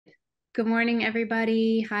Good morning,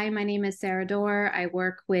 everybody. Hi, my name is Sarah Dorr. I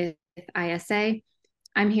work with ISA.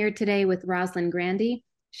 I'm here today with Roslyn Grandy.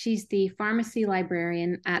 She's the Pharmacy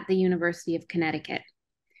Librarian at the University of Connecticut.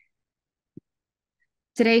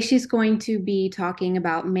 Today, she's going to be talking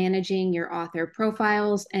about managing your author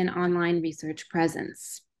profiles and online research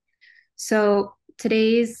presence. So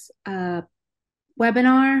today's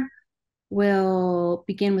webinar will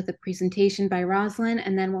begin with a presentation by Roslyn,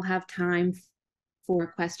 and then we'll have time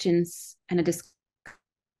for questions and a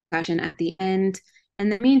discussion at the end. In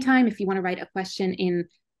the meantime, if you want to write a question in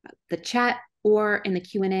the chat or in the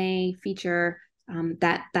Q&A feature,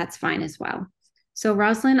 that's fine as well. So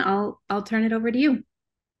Roslyn, I'll turn it over to you.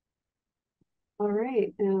 All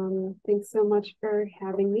right. Thanks so much for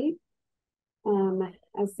having me.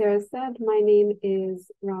 As Sarah said, my name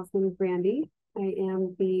is Roslyn Grandy. I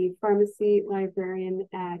am the Pharmacy Librarian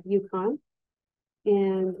at UConn.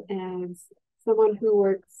 And as someone who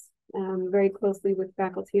works very closely with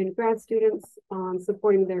faculty and grad students on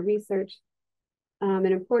supporting their research, an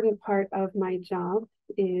important part of my job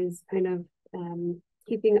is kind of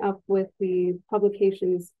keeping up with the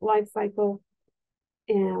publication's life cycle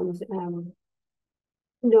and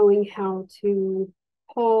knowing how to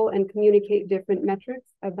pull and communicate different metrics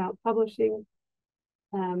about publishing.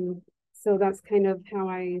 So that's kind of how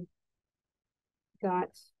I got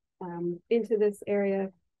into this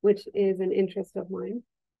area, which is an interest of mine.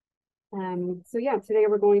 So yeah, today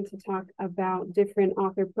we're going to talk about different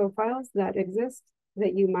author profiles that exist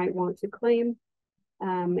that you might want to claim,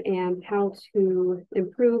 and how to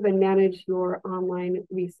improve and manage your online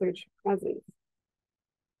research presence.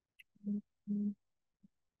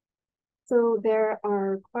 So there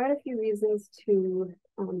are quite a few reasons to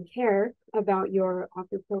care about your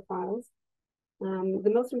author profiles.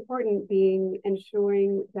 The most important being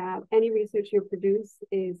ensuring that any research you produce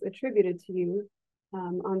is attributed to you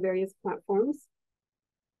on various platforms.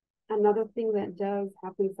 Another thing that does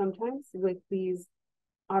happen sometimes with these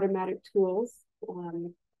automatic tools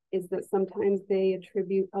is that sometimes they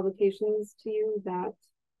attribute publications to you that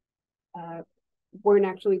weren't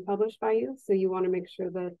actually published by you. So you want to make sure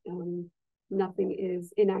that nothing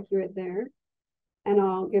is inaccurate there. And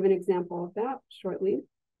I'll give an example of that shortly.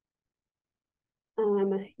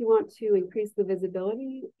 You want to increase the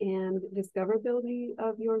visibility and discoverability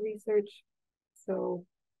of your research. So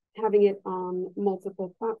having it on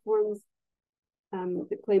multiple platforms,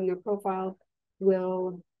 claiming your profile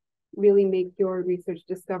will really make your research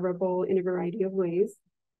discoverable in a variety of ways.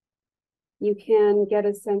 You can get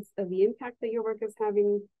a sense of the impact that your work is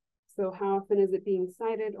having. So how often is it being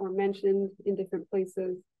cited or mentioned in different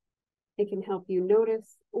places? It can help you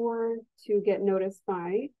notice or to get noticed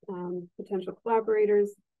by potential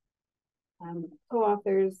collaborators,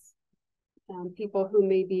 co-authors, people who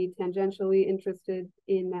may be tangentially interested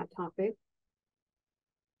in that topic.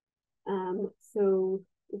 So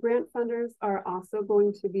grant funders are also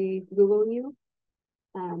going to be Googling you,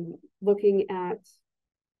 looking at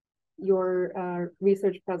your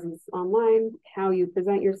research presence online, how you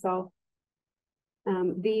present yourself.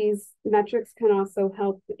 These metrics can also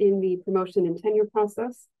help in the promotion and tenure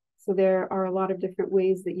process. So there are a lot of different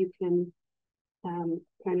ways that you can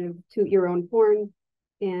kind of toot your own horn,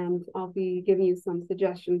 and I'll be giving you some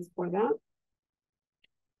suggestions for that.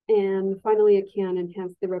 And finally, it can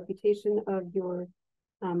enhance the reputation of your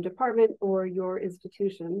department or your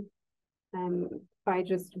institution by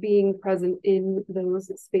just being present in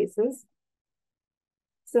those spaces.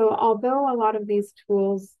 So although a lot of these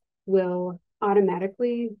tools will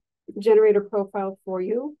automatically generate a profile for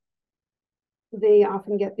you, they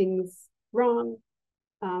often get things wrong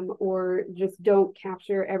or just don't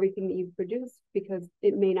capture everything that you've produced because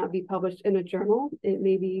it may not be published in a journal. It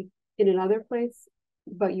may be in another place,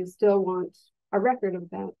 but you still want a record of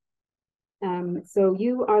that. So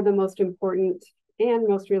you are the most important and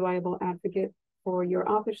most reliable advocate for your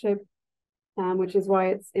authorship, which is why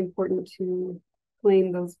it's important to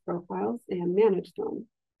claim those profiles and manage them.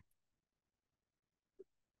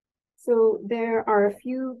 So there are a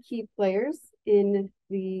few key players in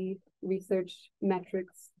the research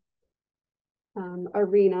metrics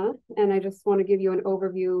arena, and I just want to give you an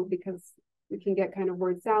overview because we can get kind of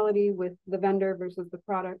word salady with the vendor versus the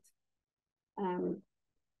product.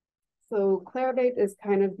 So Clarivate is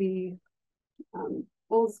kind of the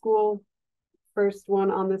old school first one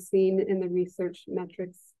on the scene in the research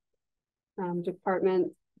metrics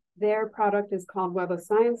department. Their product is called Web of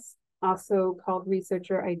Science, also called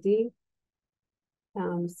Researcher ID.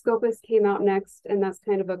 Scopus came out next, and that's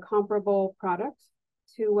kind of a comparable product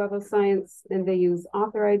to Web of Science, and they use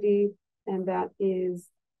Author ID, and that is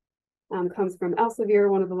comes from Elsevier,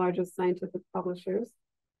 one of the largest scientific publishers.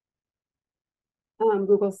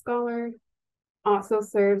 Google Scholar also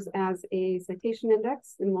serves as a citation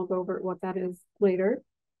index, and we'll go over what that is later.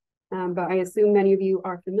 But I assume many of you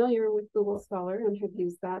are familiar with Google Scholar and have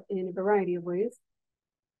used that in a variety of ways.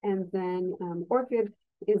 And then ORCID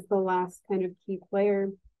is the last kind of key player,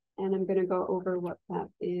 and I'm going to go over what that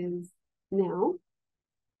is now.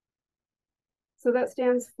 So that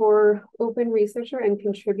stands for Open Researcher and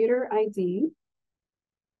Contributor ID.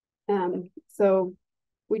 So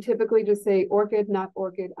we typically just say ORCID, not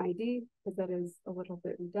ORCID ID, because that is a little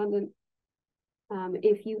bit redundant.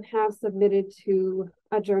 If you have submitted to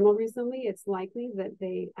a journal recently, it's likely that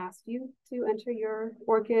they asked you to enter your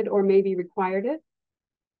ORCID or maybe required it.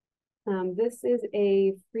 This is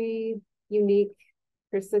a free, unique,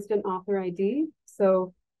 persistent author ID.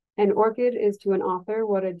 So an ORCID is to an author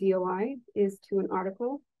what a DOI is to an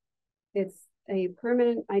article. It's a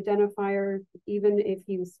permanent identifier, even if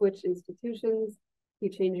you switch institutions, you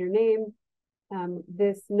change your name,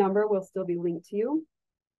 this number will still be linked to you.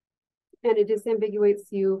 And it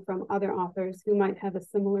disambiguates you from other authors who might have a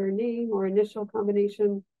similar name or initial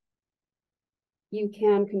combination. You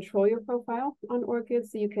can control your profile on ORCID,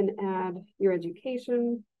 so you can add your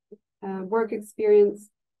education, work experience.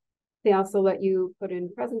 They also let you put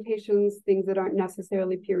in presentations, things that aren't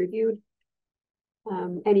necessarily peer-reviewed.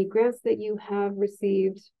 Any grants that you have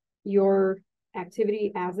received, your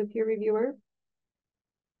activity as a peer reviewer.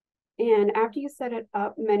 And after you set it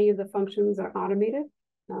up, many of the functions are automated.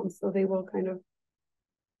 So they will kind of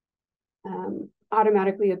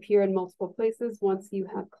automatically appear in multiple places once you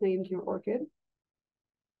have claimed your ORCID.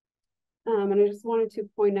 And I just wanted to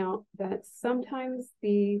point out that sometimes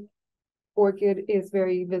the ORCID is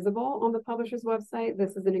very visible on the publisher's website.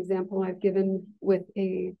 This is an example I've given with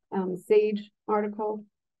a Sage article.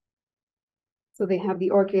 So they have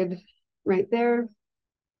the ORCID right there.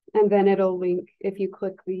 And then it'll link, if you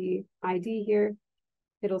click the ID here,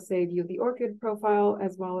 it'll say view the ORCID profile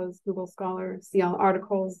as well as Google Scholar, see all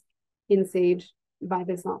articles in Sage by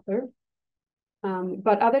this author.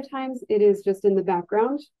 But other times it is just in the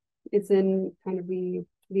background. It's in kind of the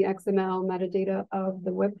XML metadata of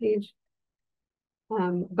the web page.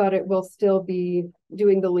 But it will still be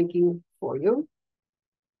doing the linking for you.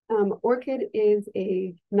 ORCID is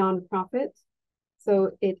a nonprofit,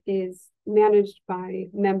 so it is managed by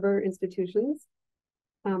member institutions.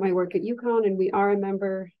 I work at UConn and we are a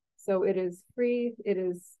member, so it is free.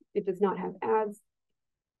 It does not have ads,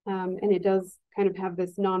 and it does kind of have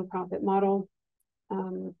this nonprofit model,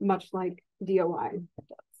 much like DOI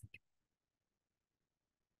does.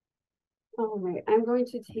 All right, I'm going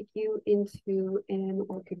to take you into an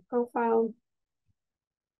ORCID profile.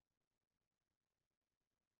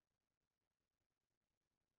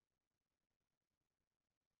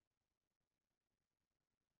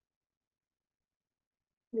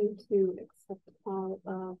 Need to accept all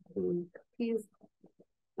of the cookies.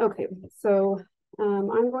 Okay, so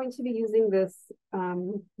I'm going to be using this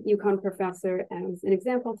UConn professor as an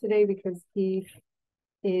example today because he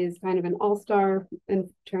is kind of an all-star in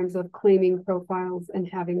terms of claiming profiles and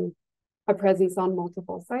having a presence on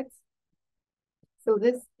multiple sites. So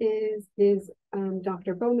this is his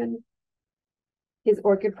Dr. Bowman, his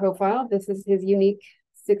ORCID profile. This is his unique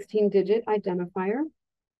 16-digit identifier.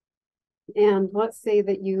 And let's say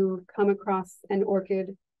that you come across an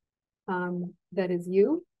ORCID that is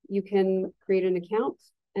you. You can create an account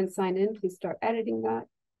and sign in to start editing that.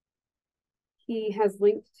 He has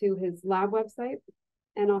linked to his lab website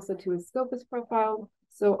and also to his Scopus profile.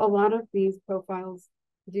 So a lot of these profiles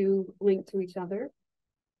do link to each other.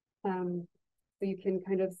 So you can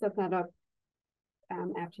kind of set that up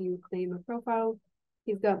after you claim a profile.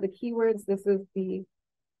 He's got the keywords. This is the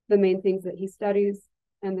main things that he studies,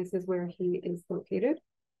 and this is where he is located.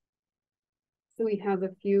 So he has a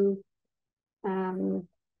few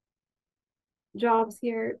jobs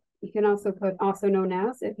here. You can also put also known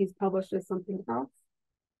as if he's published as something else.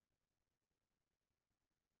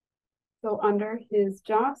 So under his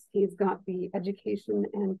jobs, he's got the education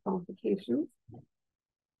and qualifications.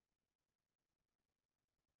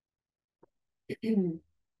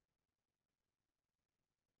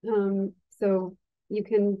 So you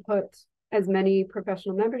can put as many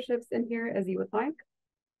professional memberships in here as you would like.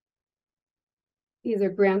 These are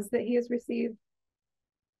grants that he has received.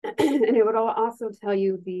 And it would also tell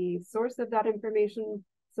you the source of that information.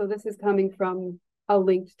 So this is coming from a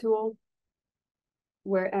linked tool,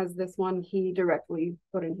 whereas this one he directly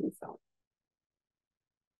put in himself.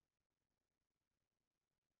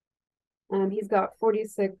 He's got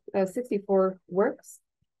 64 works.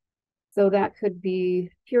 So that could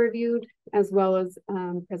be peer-reviewed as well as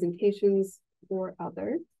presentations or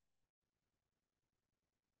other.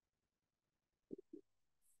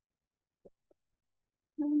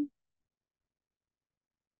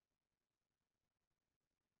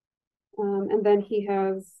 And then he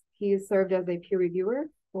has served as a peer reviewer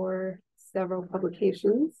for several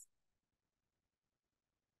publications.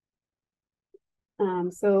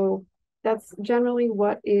 So that's generally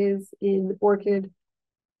what is in ORCID.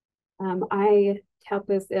 I tout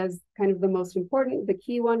this as kind of the most important, the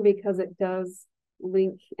key one, because it does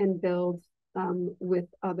link and build with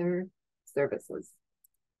other services.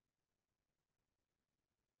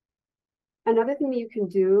 Another thing that you can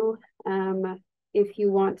do if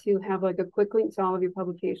you want to have like a quick link to all of your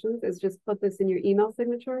publications is just put this in your email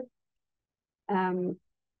signature.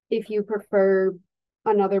 If you prefer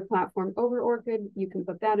another platform over ORCID, you can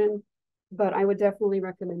put that in, but I would definitely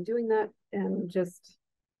recommend doing that, and just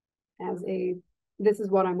as a, this is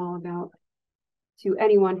what I'm all about to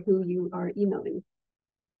anyone who you are emailing.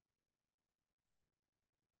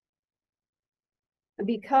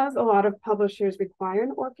 Because a lot of publishers require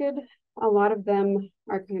an ORCID, a lot of them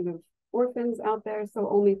are kind of orphans out there, so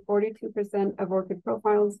only 42% of ORCID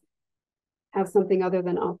profiles have something other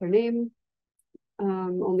than author name.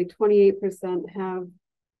 Only 28% have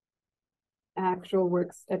actual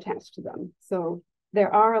works attached to them. So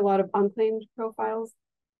there are a lot of unclaimed profiles,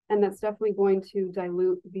 and that's definitely going to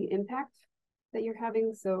dilute the impact that you're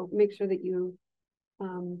having. So make sure that you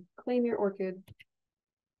claim your ORCID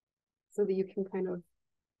so that you can kind of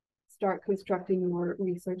start constructing your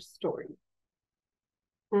research story.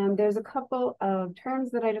 There's a couple of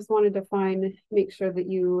terms that I just want to define, make sure that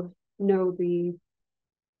you know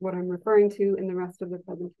what I'm referring to in the rest of the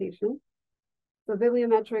presentation. So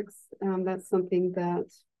bibliometrics, that's something that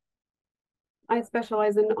I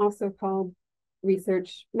specialize in, also called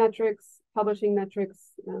research metrics, publishing metrics,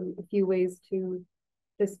 a few ways to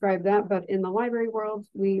describe that, but in the library world,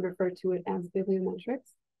 we refer to it as bibliometrics.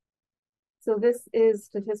 So this is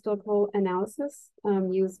statistical analysis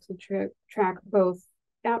used to track both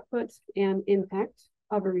output and impact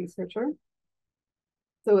of a researcher.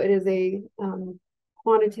 So it is a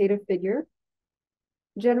quantitative figure,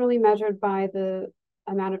 generally measured by the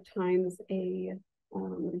amount of times a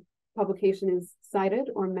publication is cited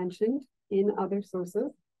or mentioned in other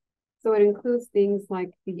sources. So it includes things like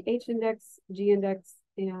the H-index, G-index,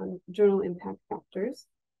 and journal impact factors.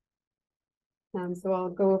 So I'll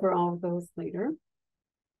go over all of those later.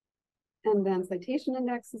 And then citation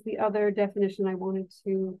index is the other definition I wanted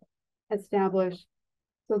to establish.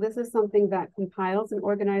 So this is something that compiles and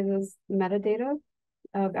organizes metadata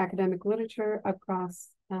of academic literature across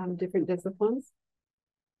different disciplines.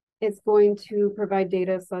 It's going to provide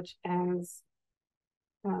data such as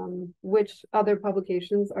which other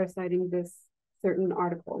publications are citing this certain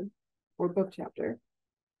article or book chapter.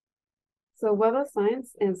 So Web of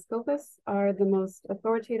Science and Scopus are the most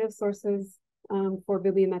authoritative sources for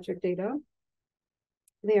bibliometric data.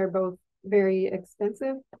 They are both very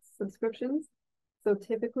expensive subscriptions. So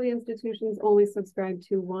typically institutions only subscribe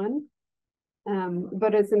to one,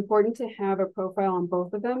 but it's important to have a profile on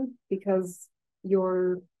both of them because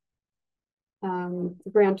your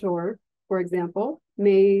grantor, for example,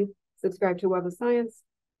 may subscribe to Web of Science,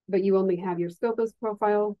 but you only have your Scopus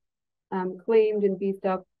profile claimed and beefed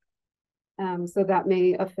up. So that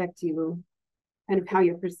may affect you and how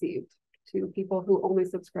you're perceived to people who only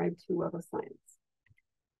subscribe to Web of Science.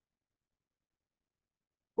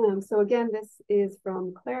 So again, this is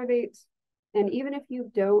from Clarivate. And even if you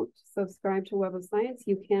don't subscribe to Web of Science,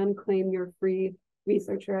 you can claim your free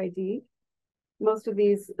researcher ID. Most of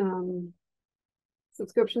these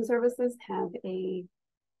subscription services have a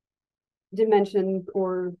dimension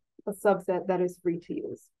or a subset that is free to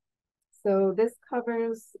use. So this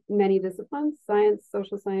covers many disciplines: science,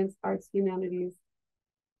 social science, arts, humanities.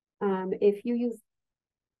 If you use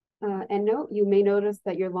EndNote, you may notice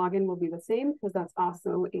that your login will be the same because that's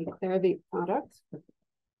also a Clarivate product.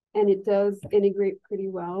 And it does integrate pretty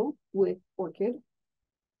well with ORCID.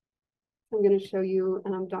 I'm going to show you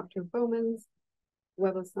Dr. Bowman's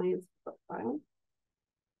Web of Science profile.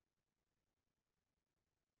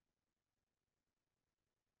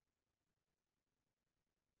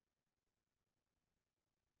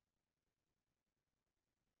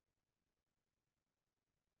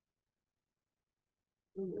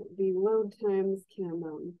 The load times can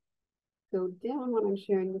go down when I'm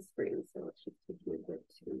sharing the screen, so it should take me a bit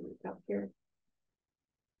to move up here.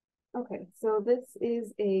 Okay, so this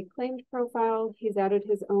is a claimed profile. He's added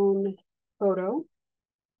his own photo,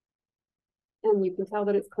 and you can tell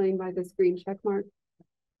that it's claimed by this green check mark.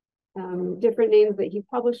 Different names that he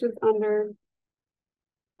publishes under,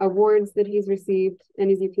 awards that he's received,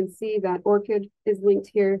 and as you can see, that ORCID is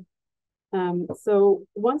linked here. So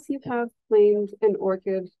once you have claimed an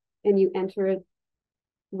ORCID and you enter it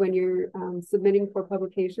when you're submitting for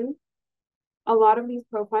publication, a lot of these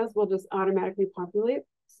profiles will just automatically populate.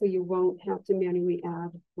 So you won't have to manually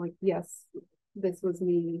add like, yes, this was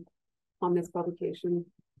me on this publication.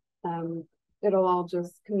 It'll all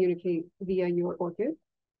just communicate via your ORCID.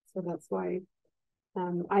 So that's why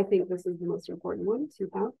I think this is the most important one to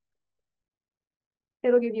have.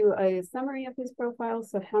 It'll give you a summary of his profile.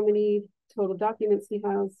 So how many total documents he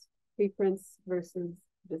has, preprints versus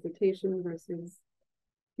dissertation versus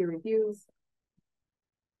peer reviews.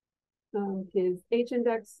 His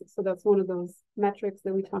H-index, so that's one of those metrics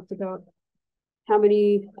that we talked about. How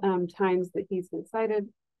many times that he's been cited.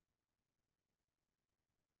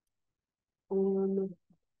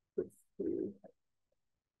 Let's see.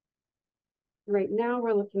 Right now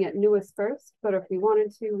we're looking at newest first, but if we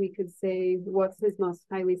wanted to, we could say what's his most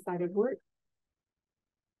highly cited work.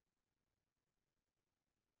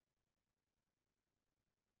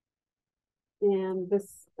 And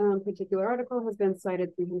this particular article has been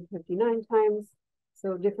cited 359 times.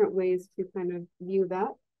 So different ways to kind of view that.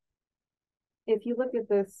 If you look at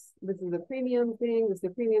this, this is a premium thing, this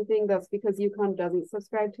is a premium thing. That's because UConn doesn't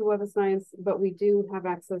subscribe to Web of Science, but we do have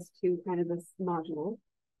access to kind of this module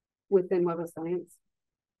within Web of Science.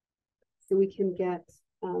 So we can get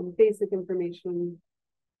basic information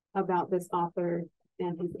about this author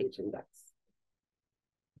and his H-index.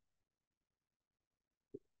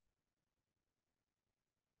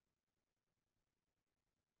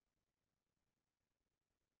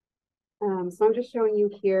 So I'm just showing you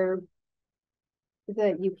here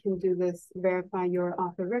that you can do this, verify your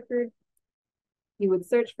author record. You would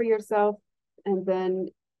search for yourself, and then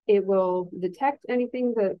it will detect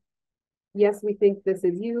anything that, yes, we think this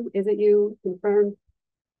is you, is it you, confirm.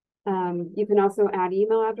 You can also add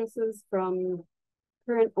email addresses from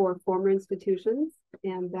current or former institutions,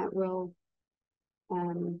 and that will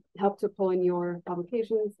help to pull in your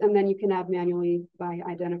publications. And then you can add manually by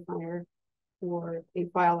identifier or a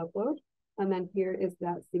file upload. And then here is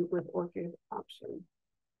that sync with ORCID option.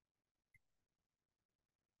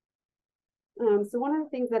 So one of the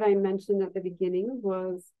things that I mentioned at the beginning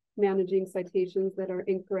was managing citations that are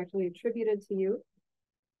incorrectly attributed to you.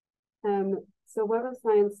 So Web of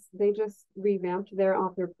Science, they just revamped their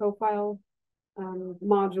author profile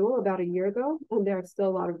module about a year ago, and there are still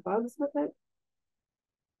a lot of bugs with it.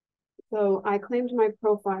 So I claimed my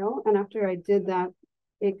profile, and after I did that,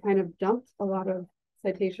 it kind of dumped a lot of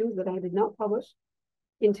citations that I did not publish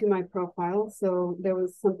into my profile. So there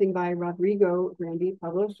was something by Roslyn Grandy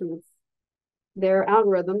published, and their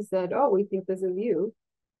algorithm said, oh, we think this is you.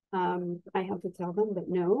 I had to tell them that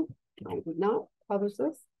no, I did not publish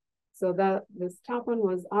this. So that this top one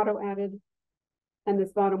was auto-added, and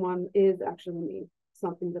this bottom one is actually me,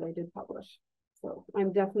 something that I did publish. So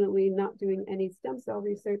I'm definitely not doing any stem cell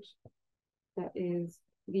research that is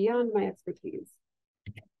beyond my expertise.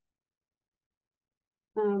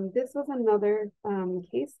 This was another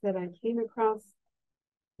case that I came across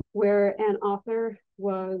where an author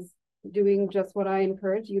was doing just what I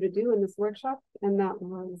encourage you to do in this workshop, and that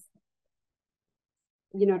was,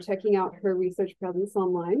 checking out her research presence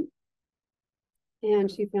online.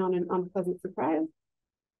 And she found an unpleasant surprise.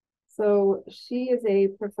 So she is a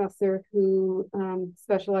professor who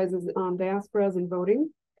specializes on diasporas and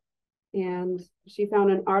voting. And she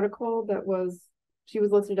found an article that she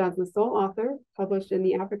was listed as the sole author, published in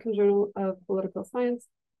the African Journal of Political Science,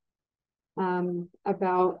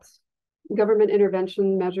 about government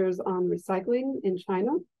intervention measures on recycling in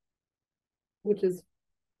China, which is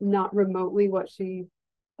not remotely what she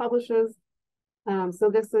publishes. So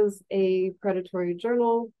this is a predatory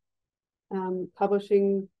journal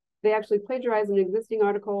publishing. They actually plagiarized an existing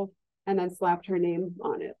article and then slapped her name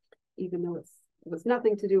on it, even though it was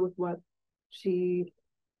nothing to do with what she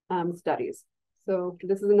studies. So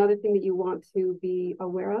this is another thing that you want to be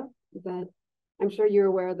aware of, that I'm sure you're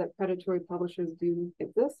aware that predatory publishers do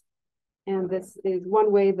exist. And this is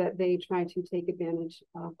one way that they try to take advantage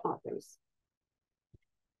of authors.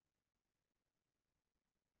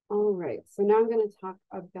 All right, so now I'm going to talk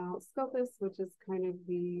about Scopus, which is kind of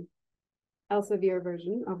the Elsevier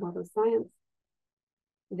version of Web of Science.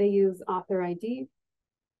 They use author ID.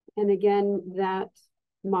 And again, that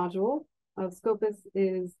module of Scopus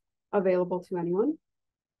is available to anyone.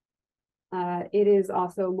 It is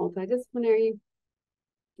also multidisciplinary.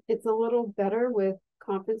 It's a little better with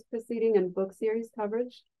conference proceeding and book series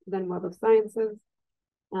coverage than Web of Sciences,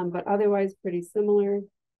 but otherwise pretty similar.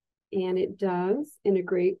 And it does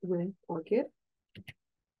integrate with ORCID.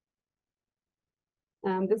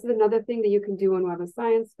 This is another thing that you can do in Web of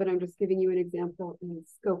Science, but I'm just giving you an example in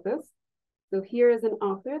Scopus. So here is an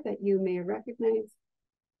author that you may recognize.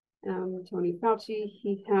 Tony Fauci.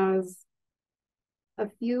 He has a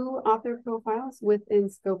few author profiles within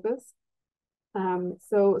Scopus.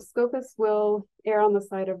 So Scopus will err on the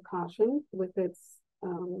side of caution with its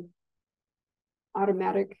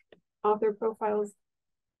automatic author profiles.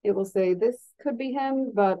 It will say this could be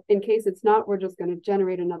him, but in case it's not, we're just going to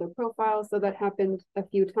generate another profile. So that happened a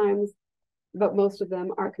few times, but most of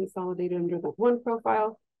them are consolidated under that one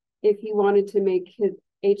profile. If he wanted to make his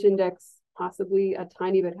H-index possibly a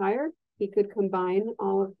tiny bit higher, he could combine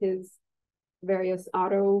all of his various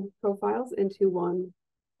auto profiles into one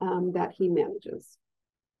that he manages.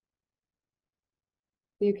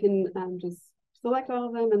 So you can just select all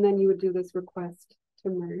of them, and then you would do this request to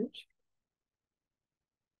merge.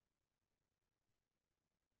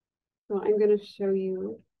 So I'm going to show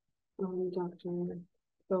you Dr.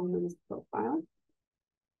 Bowman's profile.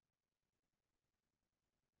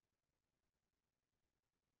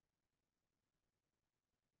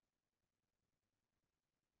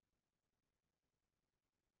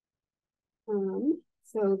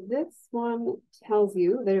 So this one tells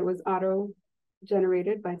you that it was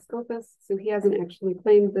auto-generated by Scopus, so he hasn't actually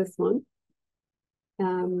claimed this one.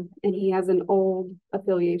 And he has an old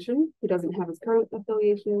affiliation. He doesn't have his current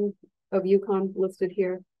affiliation of UConn listed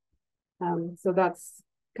here. So that's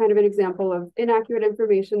kind of an example of inaccurate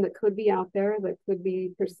information that could be out there, that could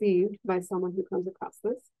be perceived by someone who comes across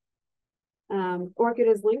this.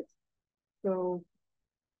 ORCID is linked, so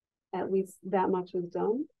at least that much is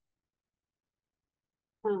done.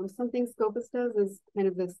 Something Scopus does is kind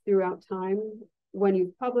of this throughout time, when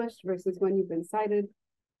you've published versus when you've been cited.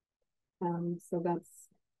 So that's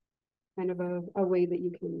kind of a way that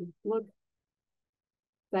you can look.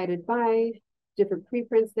 Cited by, different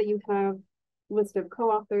preprints that you have, list of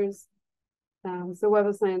co-authors. So Web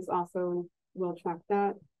of Science also will track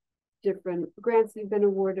that. Different grants you've been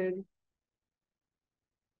awarded.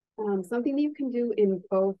 Something that you can do in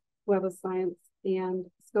both Web of Science and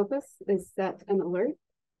Scopus is set an alert.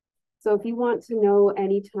 So if you want to know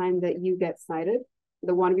anytime that you get cited,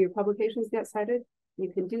 that one of your publications gets cited,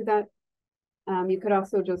 you can do that. You could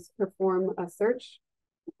also just perform a search,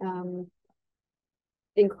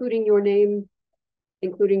 including your name,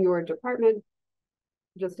 including your department,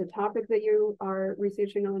 just a topic that you are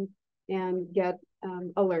researching on, and get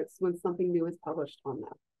alerts when something new is published on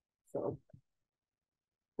that. So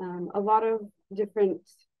a lot of different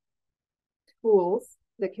tools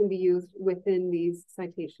that can be used within these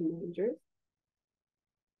citation managers.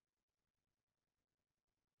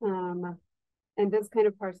 And this kind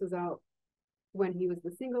of parses out when he was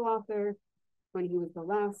the single author, when he was the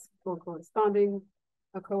last or corresponding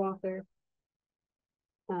a co-author.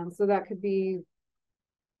 So that could be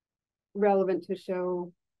relevant to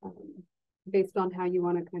show based on how you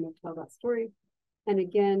want to kind of tell that story. And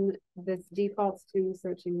again, this defaults to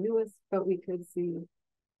searching newest, but we could see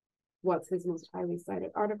what's his most highly cited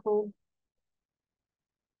article.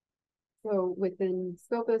 So within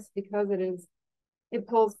Scopus, because it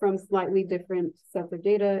pulls from slightly different sets of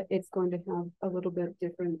data, it's going to have a little bit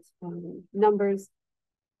different numbers,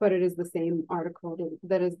 but it is the same article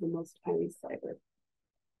that is the most highly cited.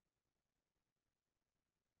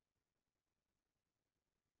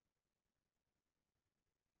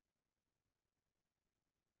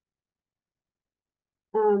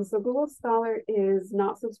 So Google Scholar is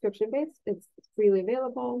not subscription-based, it's freely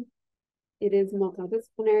available. It is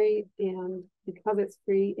multidisciplinary, and because it's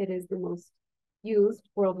free, it is the most used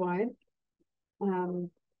worldwide.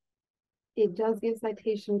 It does give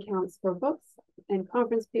citation counts for books and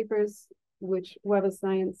conference papers, which Web of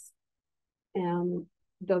Science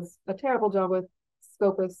does a terrible job with.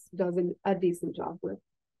 Scopus does a decent job with.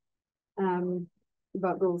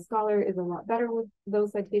 But Google Scholar is a lot better with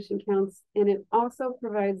those citation counts, and it also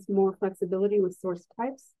provides more flexibility with source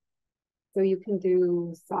types. So you can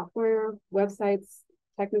do software, websites,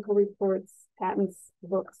 technical reports, patents,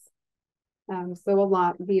 books. So a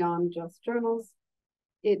lot beyond just journals.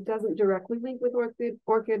 It doesn't directly link with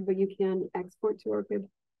ORCID, but you can export to ORCID.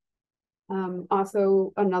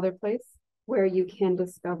 Also another place where you can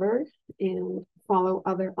discover and follow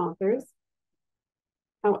other authors.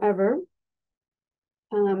 However,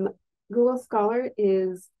 Google Scholar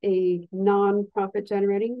is a non-profit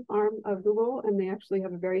generating arm of Google, and they actually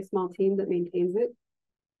have a very small team that maintains it.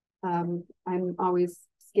 I'm always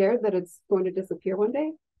scared that it's going to disappear one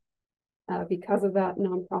day because of that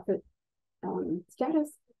non-profit status,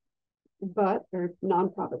 or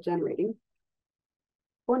non-profit generating.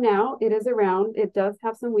 For now, it is around. It does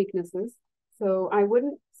have some weaknesses. So I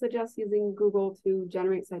wouldn't suggest using Google to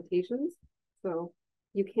generate citations. So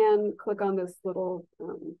you can click on this little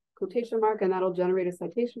quotation mark and that'll generate a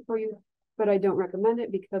citation for you. but I don't recommend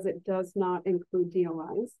it because it does not include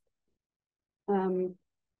DOIs.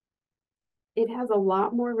 It has a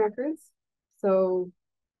lot more records, so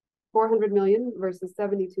 400 million versus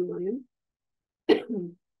 72 million.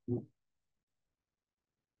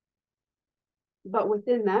 But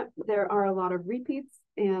within that, there are a lot of repeats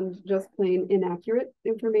and just plain inaccurate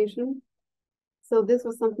information. So this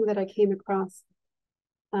was something that I came across.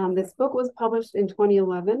 This book was published in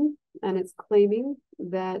 2011, and it's claiming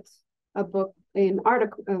that book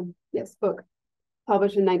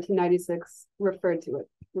published in 1996 referred to it,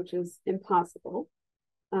 which is impossible.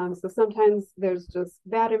 So sometimes there's just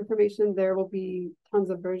bad information. There will be tons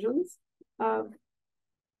of versions of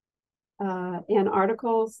an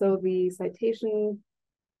article, so the citation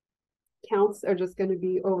counts are just going to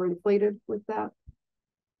be overinflated with that.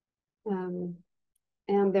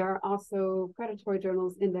 And there are also predatory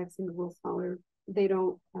journals indexing Google Scholar. They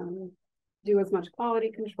don't do as much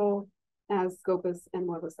quality control as Scopus and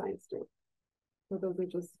Web of Science do. So those are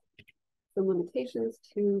just some limitations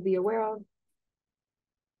to be aware of.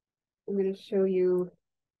 I'm going to show you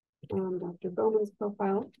Dr. Bowman's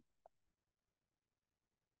profile.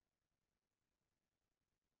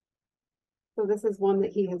 So this is one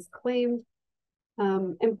that he has claimed.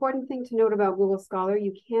 Important thing to note about Google Scholar,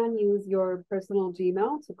 you can use your personal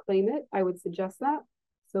Gmail to claim it. I would suggest that,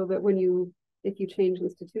 so that if you change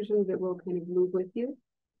institutions, it will kind of move with you.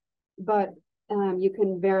 But you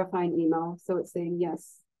can verify an email. So it's saying,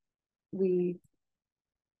 yes, we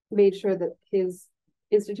made sure that his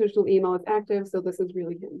institutional email is active, so this is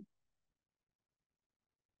really him.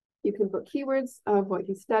 You can put keywords of what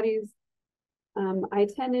he studies.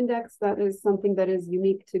 I-10 index, that is something that is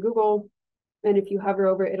unique to Google. And if you hover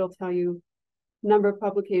over it, it'll tell you number of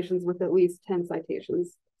publications with at least 10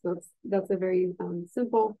 citations. So that's a very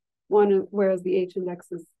simple one, whereas the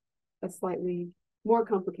H-index is a slightly more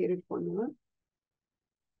complicated formula.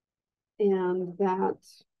 And that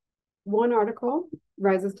one article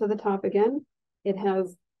rises to the top again. It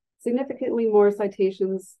has significantly more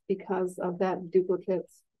citations because of that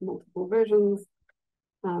duplicates, multiple versions,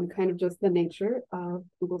 kind of just the nature of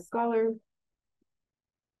Google Scholar.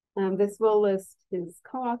 This will list his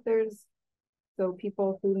co-authors, so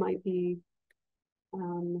people who might be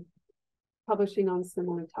publishing on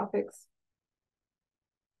similar topics.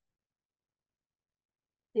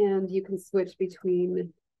 And you can switch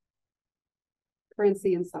between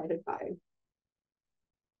currency and cited by,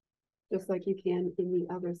 just like you can in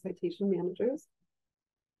the other citation managers.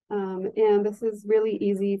 And this is really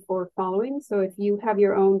easy for following. So if you have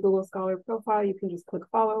your own Google Scholar profile, you can just click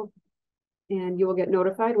follow, and you will get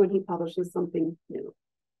notified when he publishes something new.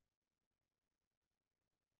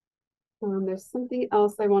 There's something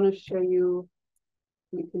else I want to show you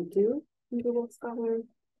can do in Google Scholar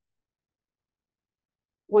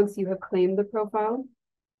once you have claimed the profile.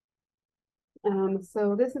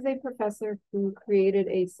 So this is a professor who created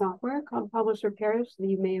a software called Publish or Perish that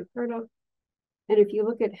you may have heard of. And if you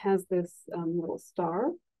look, it has this little star.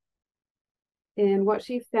 And what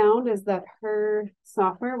she found is that her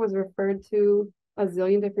software was referred to a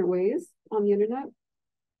zillion different ways on the internet.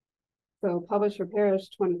 So Publish or Perish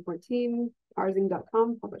 2014,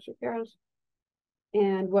 parsing.com, Publish or Perish.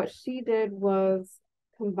 And what she did was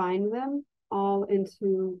combine them all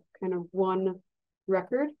into kind of one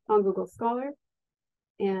record on Google Scholar.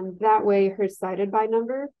 And that way her cited by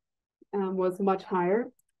number was much higher,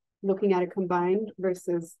 looking at it combined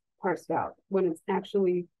versus parsed out, when it's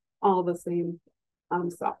actually all the same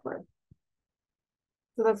software.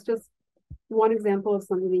 So that's just one example of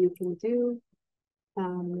something that you can do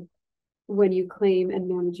when you claim and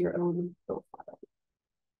manage your own profile.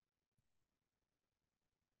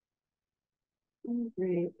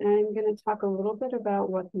 Great. I'm going to talk a little bit about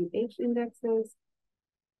what the H-index is.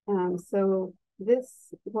 So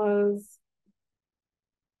this was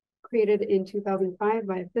created in 2005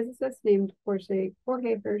 by a physicist named Jorge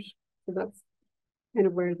Hirsch. So that's kind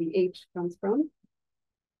of where the H comes from.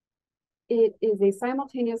 It is a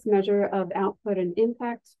simultaneous measure of output and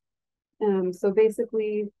impact. So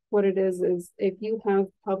basically what it is if you have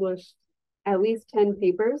published at least 10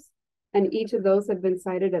 papers and each of those have been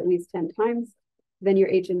cited at least 10 times, then your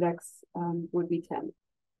H-index would be 10.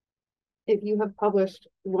 If you have published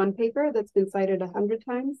one paper that's been cited 100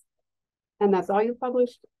 times, and that's all you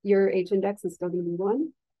published, your H-index is still going to be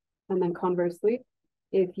 1. And then conversely,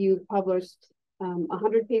 if you've published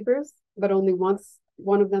 100 papers, but only once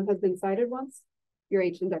one of them has been cited once, your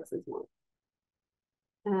H-index is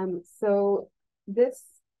 1. So this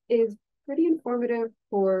is pretty informative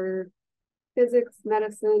for physics,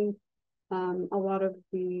 medicine, a lot of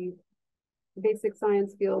the basic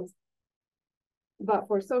science fields. But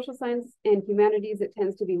for social science and humanities, it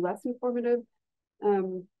tends to be less informative.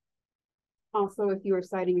 Also, if you are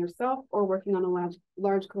citing yourself or working on a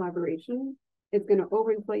large collaboration, it's going to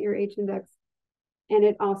overinflate your H-index. And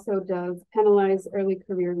it also does penalize early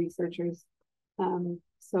career researchers.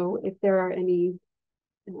 So if there are any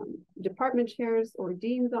department chairs or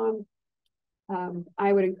deans on,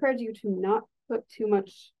 I would encourage you to not put too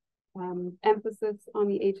much emphasis on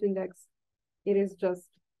the H-index. It is just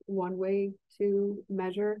one way to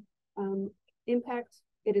measure impact.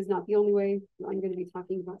 It is not the only way. I'm going to be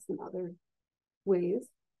talking about some other ways.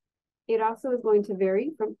 It also is going to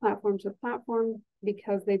vary from platform to platform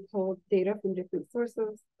because they pull data from different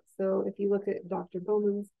sources. So if you look at Dr.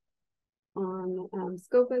 Bowman's on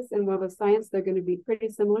Scopus and Web of Science, they're going to be pretty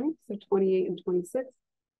similar, so 28 and 26,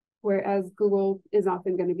 whereas Google is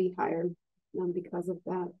often going to be higher because of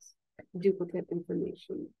that duplicate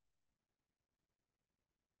information.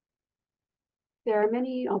 There are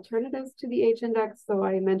many alternatives to the H-index. So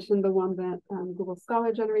I mentioned the one that Google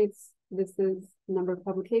Scholar generates. This is the number of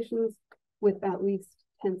publications with at least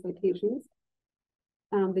 10 citations.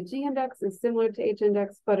 The G-index is similar to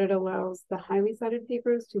H-index, but it allows the highly cited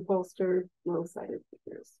papers to bolster low cited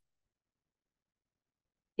papers.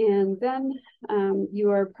 And then you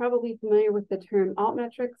are probably familiar with the term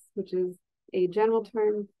altmetrics, which is a general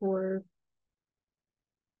term for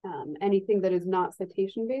anything that is not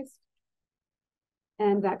citation-based.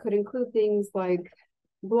 And that could include things like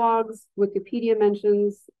blogs, Wikipedia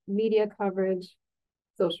mentions, media coverage,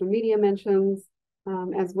 social media mentions,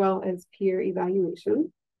 as well as peer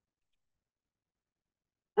evaluation.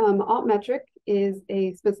 Altmetric is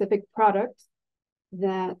a specific product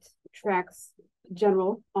that tracks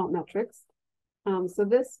general altmetrics. So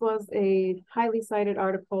this was a highly cited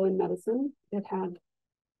article in Medicine. It had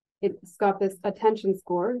Scopus attention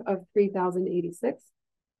score of 3,086.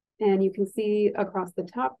 And you can see across the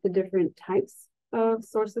top the different types of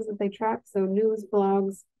sources that they track. So news,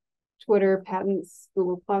 blogs, Twitter, patents,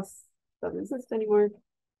 Google Plus doesn't exist anymore,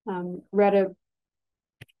 Reddit.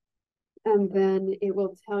 And then it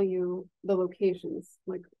will tell you the locations,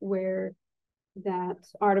 like where that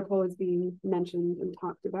article is being mentioned and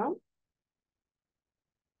talked about.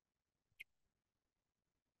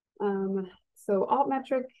 So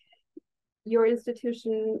Altmetric, your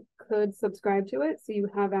institution could subscribe to it, so you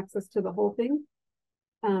have access to the whole thing.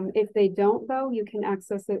 If they don't, though, you can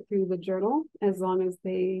access it through the journal as long as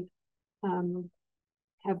they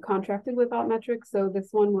have contracted with Altmetric. So this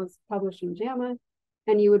one was published in JAMA,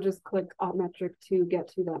 and you would just click Altmetric to get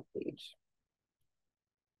to that page.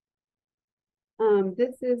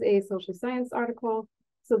 This is a social science article.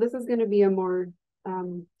 So this is going to be a more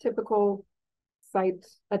typical site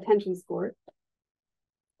attention score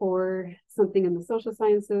for something in the social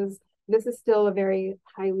sciences. This is still a very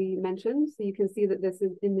highly mentioned. So you can see that this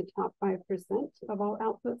is in the top 5% of all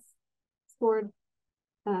outputs scored.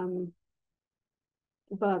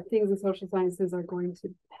 But things in social sciences are going to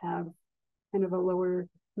have kind of a lower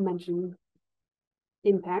mention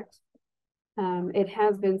impact. It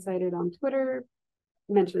has been cited on Twitter,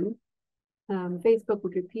 mentioned, Facebook,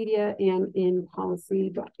 Wikipedia, and in policy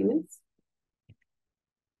documents.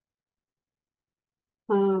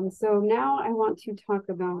 So now I want to talk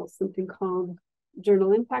about something called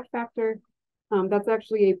journal impact factor. That's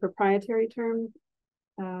actually a proprietary term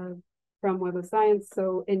from Web of Science.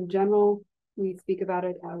 So in general, we speak about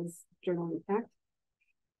it as journal impact.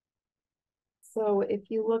 So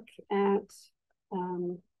if you look at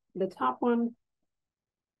the top one,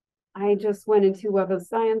 I just went into Web of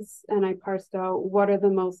Science and I parsed out what are the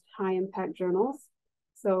most high impact journals.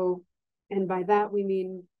 So, and by that we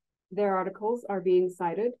mean their articles are being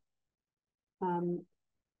cited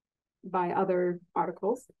by other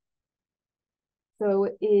articles. So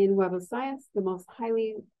in Web of Science, the most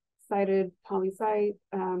highly cited poli-sci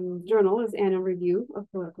journal is Annual Review of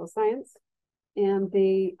Political Science, and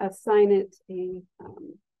they assign it a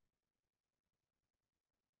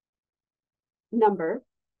number.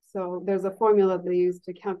 So there's a formula they use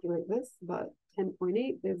to calculate this, but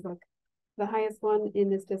 10.8 is like the highest one in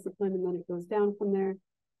this discipline, and then it goes down from there.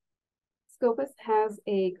 Scopus has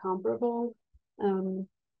a comparable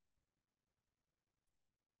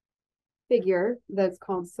figure that's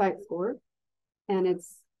called site score, and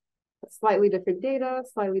it's slightly different data,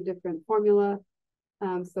 slightly different formula.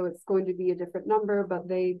 So it's going to be a different number, but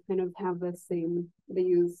they kind of have the same, they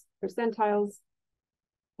use percentiles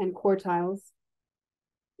and quartiles.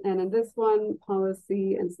 And in this one,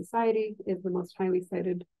 Policy and Society is the most highly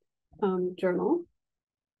cited journal.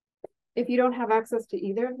 If you don't have access to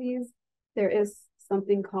either of these, there is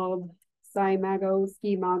something called SciMago,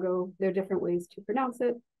 SciMago. There are different ways to pronounce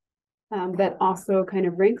it. that also kind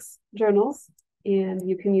of ranks journals. And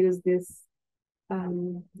you can use this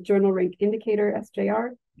journal rank indicator,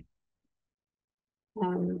 SJR.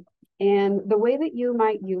 And the way that you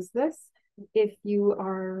might use this, if you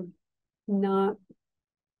are not,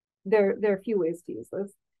 there are a few ways to use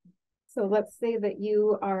this. So let's say that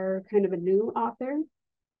you are kind of a new author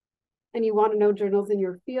and you want to know journals in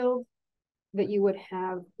your field that you would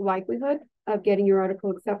have likelihood of getting your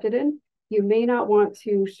article accepted in. You may not want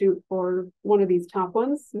to shoot for one of these top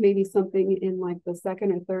ones, maybe something in like the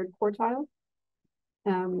second or third quartile.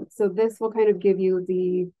 So this will kind of give you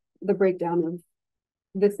the breakdown of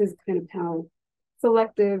this is kind of how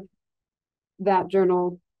selective that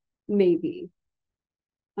journal may be.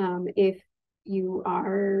 If you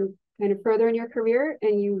are kind of further in your career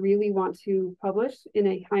and you really want to publish in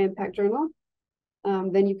a high impact journal,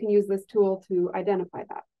 then you can use this tool to identify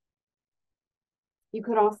that. You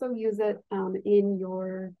could also use it in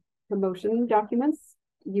your promotion documents.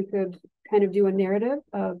 You could kind of do a narrative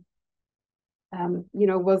of,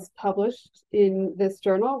 was published in this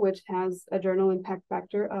journal, which has a journal impact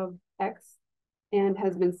factor of X and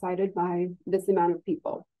has been cited by this amount of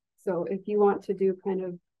people. So if you want to do kind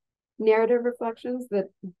of narrative reflections that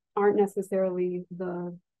aren't necessarily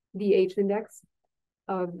the H index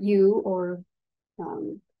of you or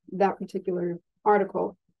that particular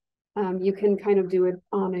article, you can kind of do it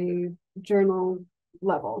on a journal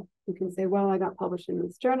level. You can say, well, I got published in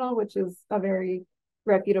this journal, which is a very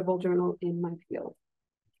reputable journal in my field.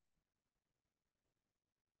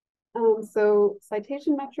 So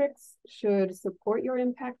citation metrics should support your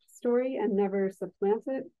impact story and never supplant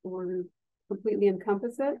it or completely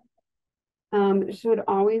encompass it. It should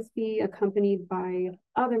always be accompanied by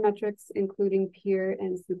other metrics, including peer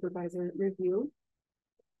and supervisor review.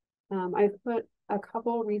 I've put a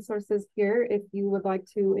couple resources here if you would like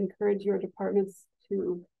to encourage your departments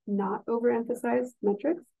to not overemphasize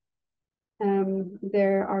metrics.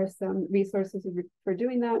 There are some resources for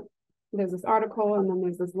doing that. There's this article, and then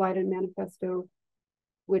there's this Leiden Manifesto,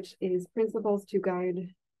 which is principles to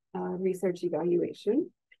guide research evaluation.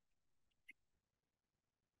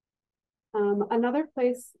 Another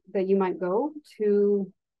place that you might go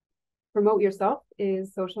to promote yourself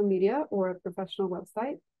is social media or a professional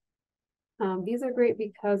website. These are great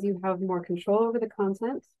because you have more control over the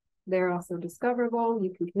content. They're also discoverable.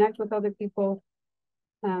 You can connect with other people.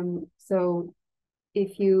 So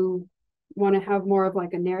if you want to have more of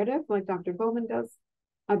like a narrative, like Dr. Bowman does,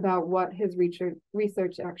 about what his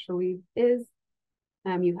research actually is,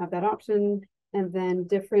 you have that option. And then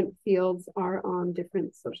different fields are on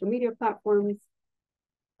different social media platforms,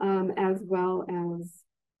 as well as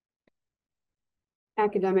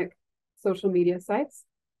academic social media sites.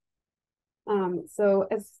 So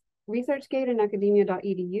as ResearchGate and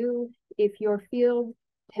academia.edu, if your field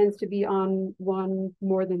tends to be on one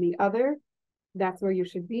more than the other, that's where you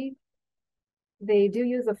should be. They do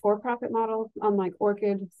use a for-profit model, unlike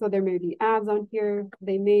ORCID, so there may be ads on here.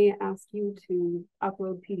 They may ask you to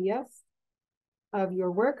upload PDFs of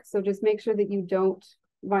your work, so just make sure that you don't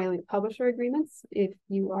violate publisher agreements if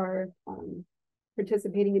you are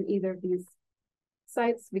participating in either of these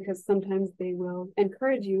sites, because sometimes they will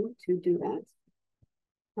encourage you to do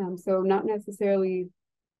that. So not necessarily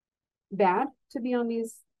bad to be on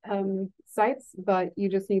these sites, but you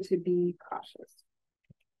just need to be cautious.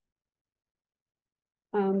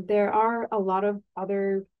 There are a lot of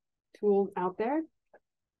other tools out there.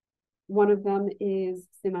 One of them is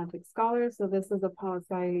Semantic Scholar. So this is a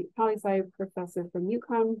poli-sci professor from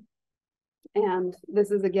UConn. And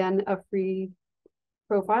this is, again, a free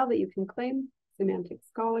profile that you can claim, Semantic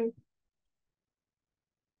Scholar.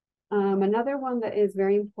 Another one that is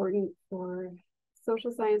very important for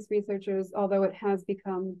social science researchers, although it has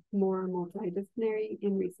become more multidisciplinary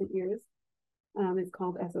in recent years, is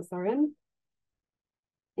called SSRN.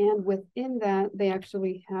 And within that, they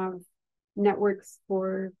actually have networks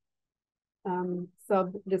for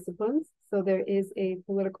sub-disciplines. So there is a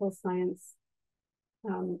political science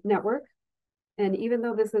network. And even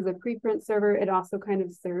though this is a preprint server, it also kind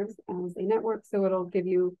of serves as a network. So it'll give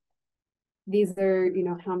you, these are,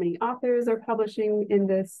 how many authors are publishing in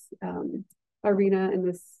this arena, in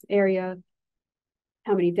this area,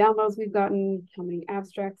 how many downloads we've gotten, how many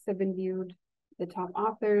abstracts have been viewed, the top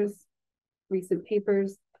authors, recent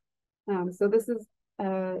papers. So this is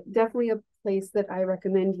definitely a place that I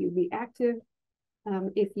recommend you be active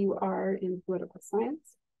if you are in political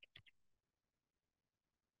science.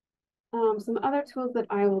 Some other tools that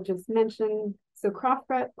I will just mention. So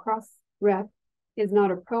Crossref is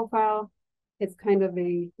not a profile. It's kind of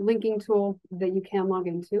a linking tool that you can log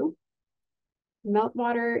into.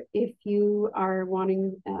 Meltwater, if you are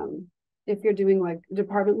wanting if you're doing like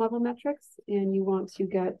department level metrics and you want to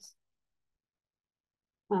get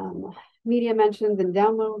media mentions and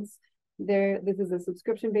downloads, this is a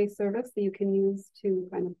subscription-based service that you can use to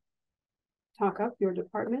kind of talk up your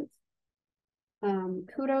department.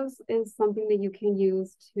 Kudos is something that you can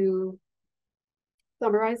use to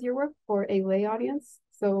summarize your work for a lay audience.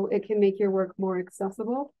 So it can make your work more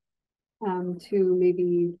accessible to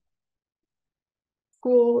maybe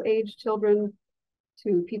school-age children,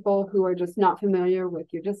 to people who are just not familiar with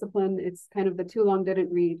your discipline. It's kind of the too long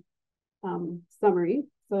didn't read summary.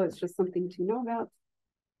 So it's just something to know about.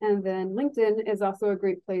 And then LinkedIn is also a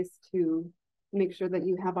great place to make sure that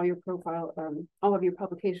you have all your profile, all of your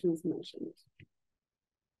publications mentioned.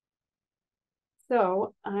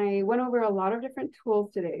 So I went over a lot of different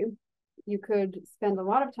tools today. You could spend a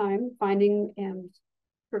lot of time finding and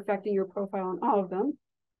perfecting your profile on all of them.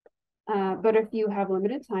 But if you have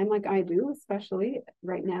limited time, like I do, especially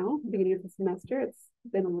right now, beginning of the semester, it's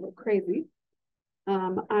been a little crazy.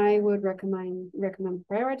 I would recommend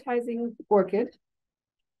prioritizing ORCID.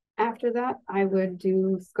 After that, I would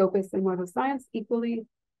do Scopus and Web of Science equally,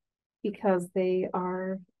 because they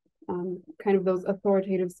are kind of those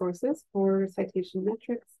authoritative sources for citation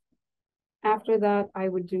metrics. After that, I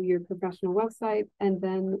would do your professional website and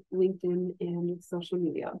then LinkedIn and social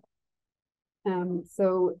media.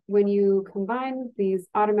 So when you combine these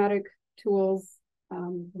automatic tools,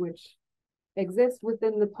 which exist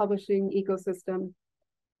within the publishing ecosystem,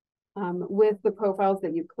 with the profiles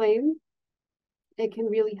that you claim, it can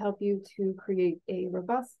really help you to create a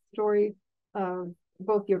robust story of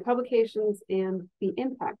both your publications and the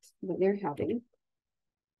impact that they're having.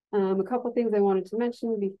 A couple things I wanted to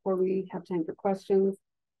mention before we have time for questions.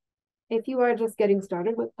 If you are just getting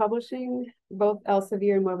started with publishing, both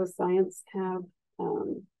Elsevier and Web of Science have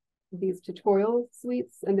these tutorial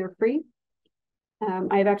suites, and they're free.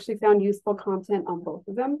 I've actually found useful content on both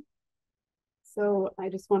of them, so I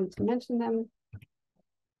just wanted to mention them.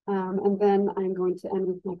 And then I'm going to end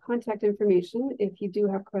with my contact information. If you do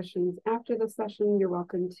have questions after the session, you're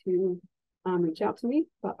welcome to reach out to me,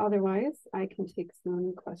 but otherwise I can take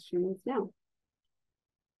some questions now.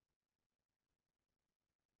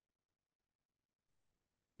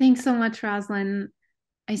 Thanks so much, Roslyn.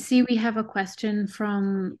 I see we have a question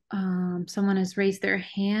from someone has raised their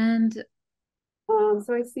hand.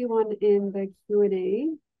 So I see one in the Q&A.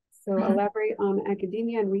 So elaborate on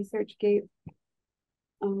academia and ResearchGate.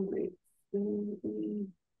 Right. Let me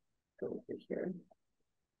go over here.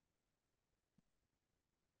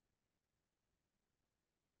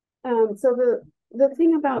 So the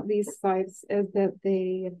thing about these sites is that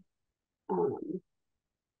they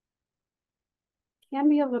can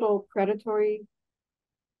be a little predatory.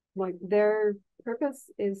 Like, their purpose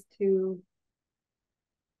is to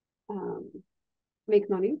make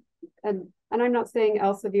money. And I'm not saying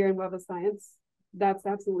Elsevier and Web of Science, that's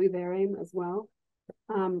absolutely their aim as well.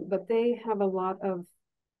 But they have a lot of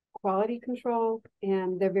quality control,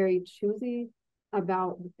 and they're very choosy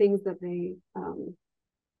about the things that they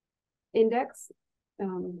index.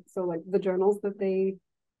 So like the journals that they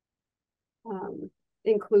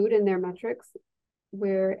include in their metrics,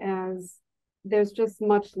 whereas there's just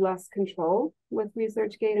much less control with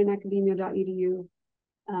ResearchGate and academia.edu.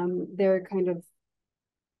 They're kind of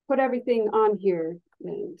put everything on here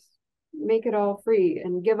and make it all free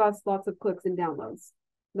and give us lots of clicks and downloads.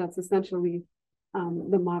 That's essentially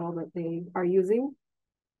the model that they are using.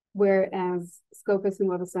 Whereas Scopus and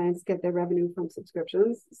Web of Science get their revenue from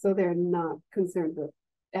subscriptions, so they're not concerned with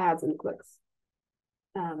ads and clicks.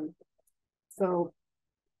 So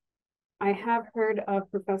I have heard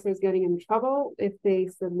of professors getting in trouble if they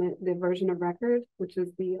submit the version of record, which is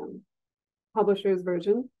the publisher's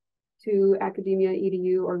version, to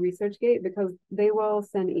academia.edu or ResearchGate, because they will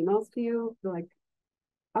send emails to you like,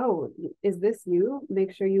 oh, is this you?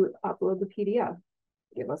 Make sure you upload the PDF.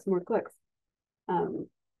 Give us more clicks.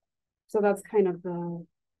 So that's kind of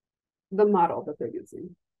the model that they're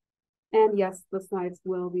using. And yes, the slides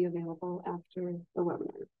will be available after the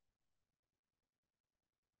webinar.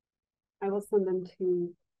 I will send them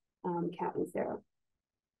to Kat and Sarah.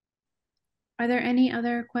 Are there any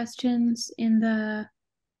other questions in the,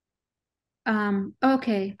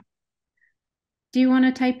 okay. Do you want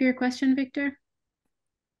to type your question, Victor?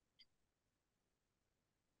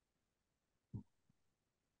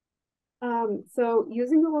 So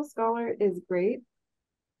using Google Scholar is great.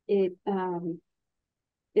 It's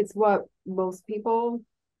what most people,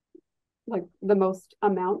 like the most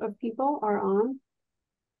amount of people are on.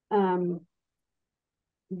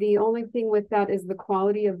 The only thing with that is the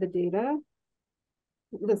quality of the data.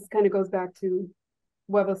 This kind of goes back to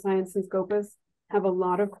Web of Science and Scopus. have a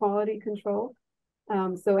lot of quality control.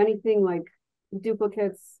 So anything like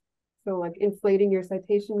duplicates, so like inflating your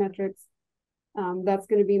citation metrics, that's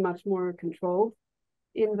going to be much more controlled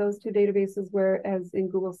in those two databases, whereas in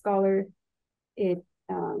Google Scholar,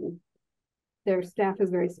 their staff is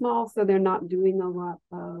very small, so they're not doing a lot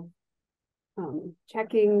of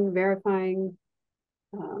checking, verifying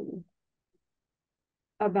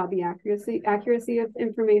about the accuracy of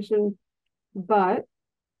information. But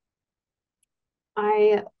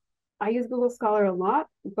I use Google Scholar a lot,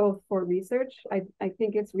 both for research. I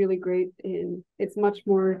think it's really great it's much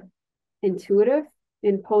more intuitive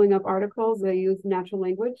in pulling up articles. They use natural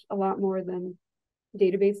language a lot more than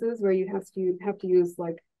databases where you have to use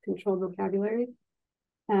like controlled vocabulary.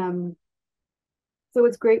 So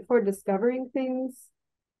it's great for discovering things,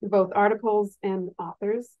 both articles and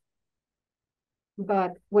authors.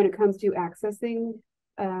 But when it comes to accessing,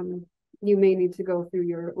 you may need to go through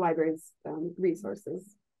your library's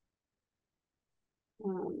resources.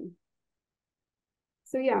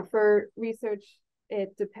 So yeah, for research,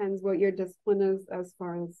 it depends what your discipline is as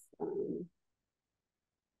far as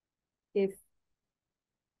if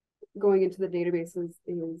going into the databases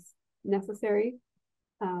is necessary.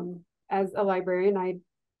 As a librarian, I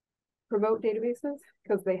promote databases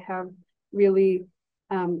because they have really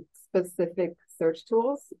specific search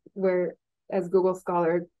tools, where as Google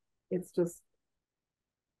Scholar, it's just,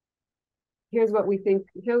 here's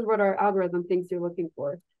what our algorithm thinks you're looking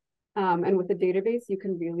for. And with the database, you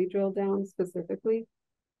can really drill down specifically.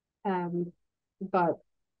 But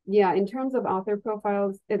yeah, in terms of author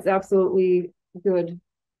profiles, it's absolutely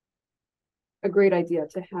a great idea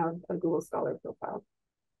to have a Google Scholar profile.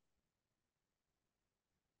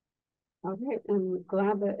 Okay, I'm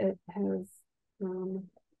glad that it has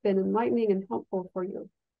been enlightening and helpful for you.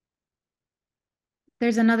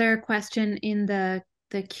 There's another question in the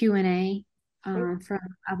Q&A from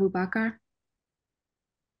Abu Bakr.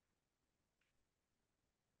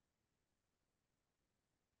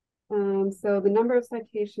 So the number of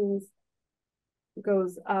citations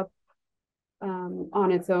goes up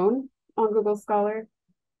on its own on Google Scholar.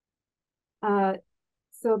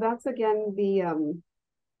 So that's again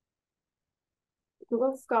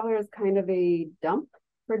Google Scholar is kind of a dump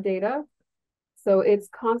for data. So it's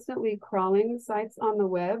constantly crawling sites on the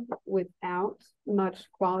web without much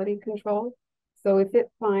quality control. So if it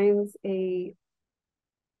finds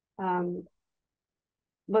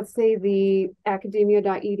let's say the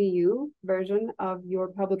academia.edu version of your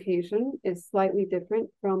publication is slightly different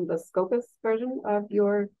from the Scopus version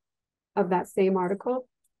of that same article,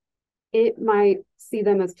 it might see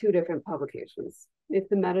them as two different publications if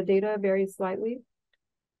the metadata varies slightly.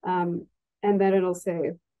 And then it'll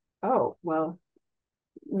say, oh, well,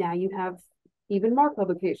 now you have even more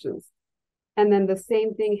publications. And then the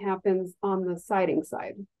same thing happens on the citing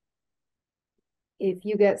side. If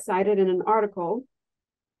you get cited in an article,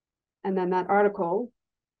 and then that article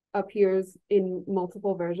appears in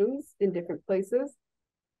multiple versions in different places,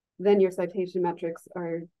 then your citation metrics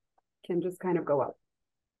can just kind of go up.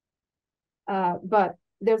 But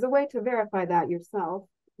there's a way to verify that yourself.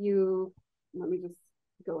 Let me just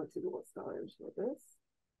go into Google Scholar and show this.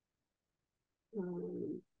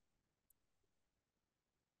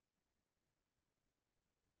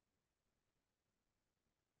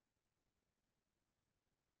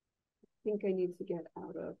 I think I need to get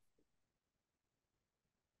out of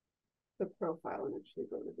the profile and actually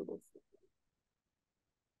go to Google Scholar.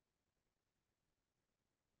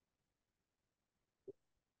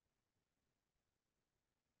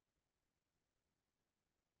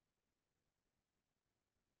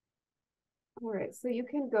 All right, so you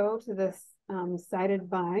can go to this cited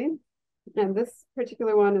by, and this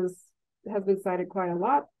particular one has been cited quite a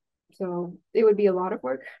lot. So it would be a lot of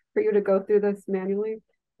work for you to go through this manually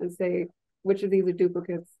and say which of these are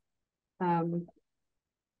duplicates.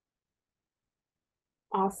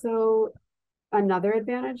 Also, another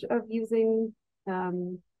advantage of using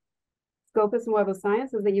Scopus and Web of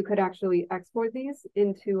Science is that you could actually export these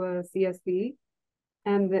into a CSV,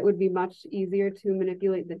 and that would be much easier to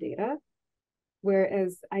manipulate the data.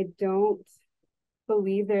 Whereas I don't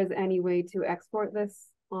believe there's any way to export this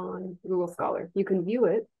on Google Scholar. You can view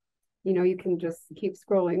it, you can just keep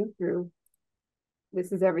scrolling through.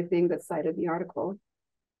 This is everything that's cited in the article.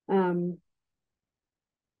 But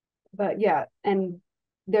yeah, and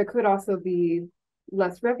there could also be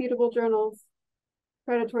less reputable journals,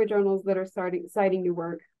 predatory journals that are citing your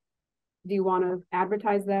work. Do you want to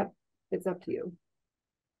advertise that? It's up to you.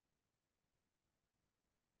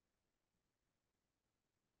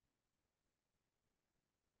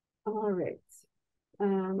 All right.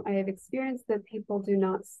 I have experienced that people do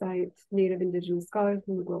not cite Native Indigenous scholars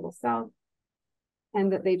from the Global South,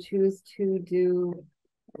 and that they choose to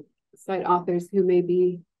cite authors who may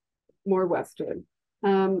be more Western.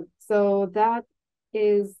 So that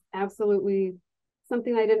is absolutely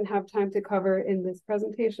something I didn't have time to cover in this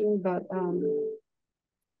presentation, but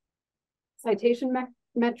citation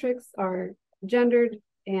metrics are gendered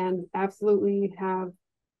and absolutely have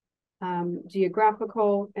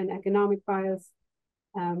geographical and economic bias.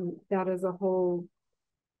 That is a whole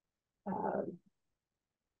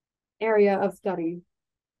area of study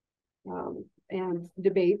and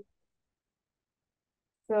debate.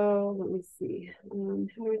 So let me see,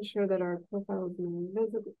 how to ensure that our profile is more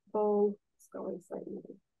visible, scholar site.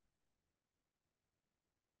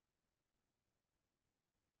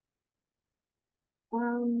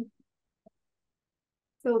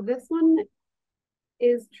 So this one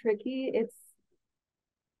is tricky.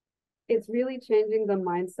 It's really changing the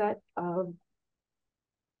mindset of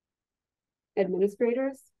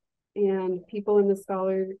administrators and people in the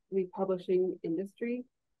scholarly publishing industry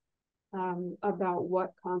about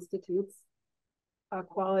what constitutes a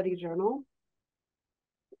quality journal.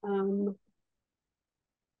 I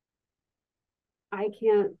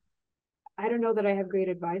don't know that I have great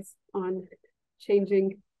advice on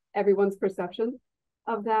changing everyone's perception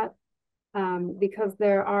of that, because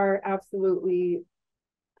there are absolutely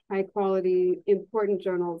high quality, important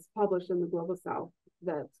journals published in the Global South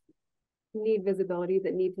that need visibility,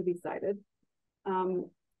 that need to be cited.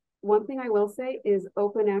 One thing I will say is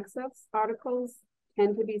open access articles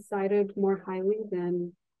tend to be cited more highly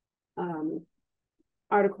than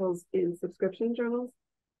articles in subscription journals.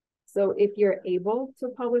 So if you're able to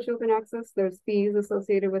publish open access, there's fees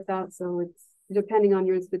associated with that. So it's depending on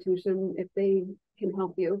your institution if they can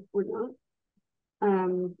help you or not.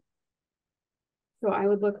 So I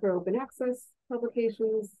would look for open access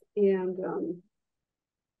publications, and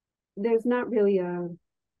there's not really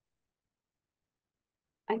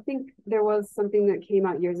I think there was something that came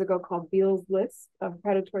out years ago called Beale's List of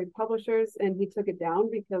Predatory Publishers, and he took it down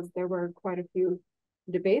because there were quite a few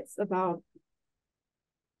debates about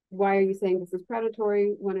why are you saying this is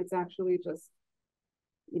predatory when it's actually just,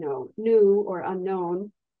 new or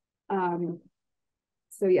unknown.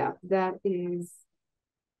 So yeah, that is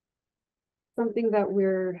something that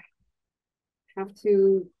we're have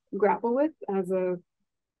to grapple with as a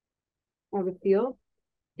field.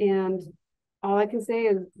 And all I can say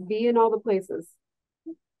is be in all the places.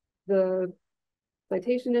 The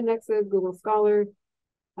citation indexes, Google Scholar,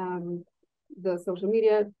 the social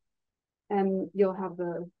media, and you'll have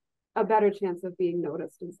a better chance of being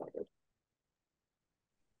noticed and cited.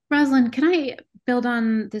 Roslyn, can I build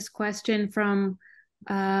on this question from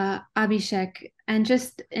Abhishek and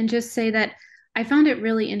just say that I found it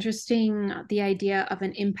really interesting, the idea of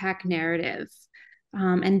an impact narrative,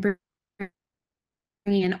 and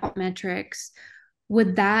bringing in alt metrics.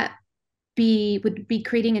 Would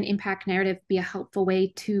creating an impact narrative be a helpful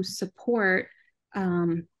way to support?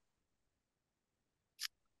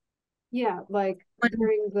 Yeah, like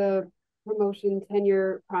during the promotion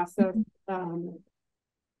tenure process,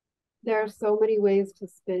 there are so many ways to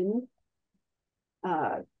spin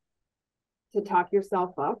to talk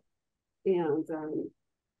yourself up, and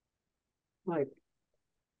like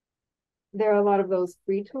there are a lot of those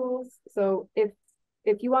free tools. So if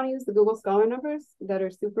you want to use the Google Scholar numbers that are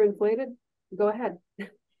super inflated, go ahead.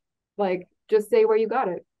 Like just say where you got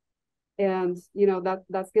it, and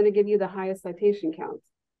that's going to give you the highest citation count.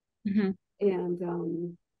 Mm-hmm.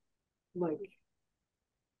 And like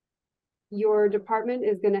your department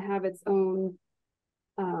is going to have its own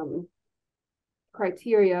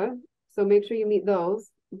criteria, so make sure you meet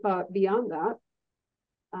those. But beyond that,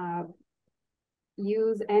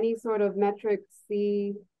 use any sort of metric,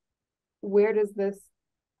 see where does this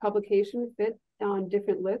publication fit on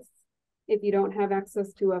different lists. If you don't have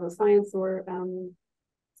access to Web of Science or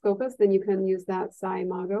Scopus, then you can use that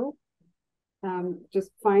SciMago.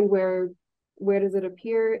 Just find where does it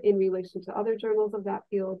appear in relation to other journals of that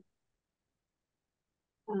field.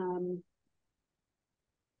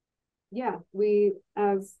 Yeah, we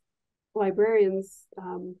as librarians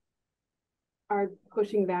are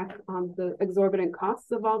pushing back on the exorbitant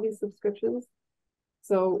costs of all these subscriptions.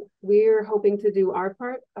 So we're hoping to do our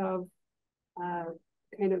part of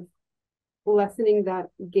kind of lessening that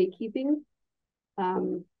gatekeeping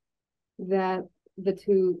that the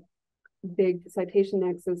two big citation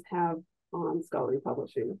nexus have on scholarly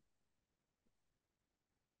publishing.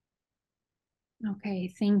 Okay,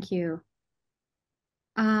 thank you.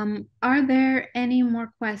 Are there any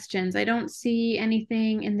more questions? I don't see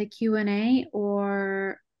anything in the Q&A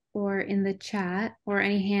or or in the chat or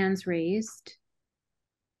any hands raised.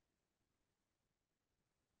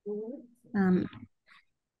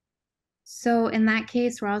 So in that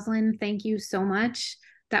case, Roslyn, thank you so much.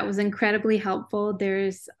 That was incredibly helpful.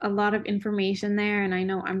 There's a lot of information there, and I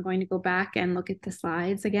know I'm going to go back and look at the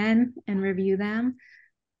slides again and review them.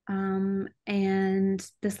 And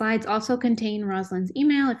the slides also contain Roslyn's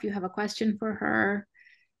email if you have a question for her.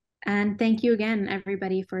 And thank you again,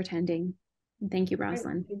 everybody, for attending. And thank you,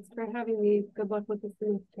 Roslyn. Thanks for having me. Good luck with the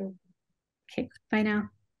semester. Okay, bye now.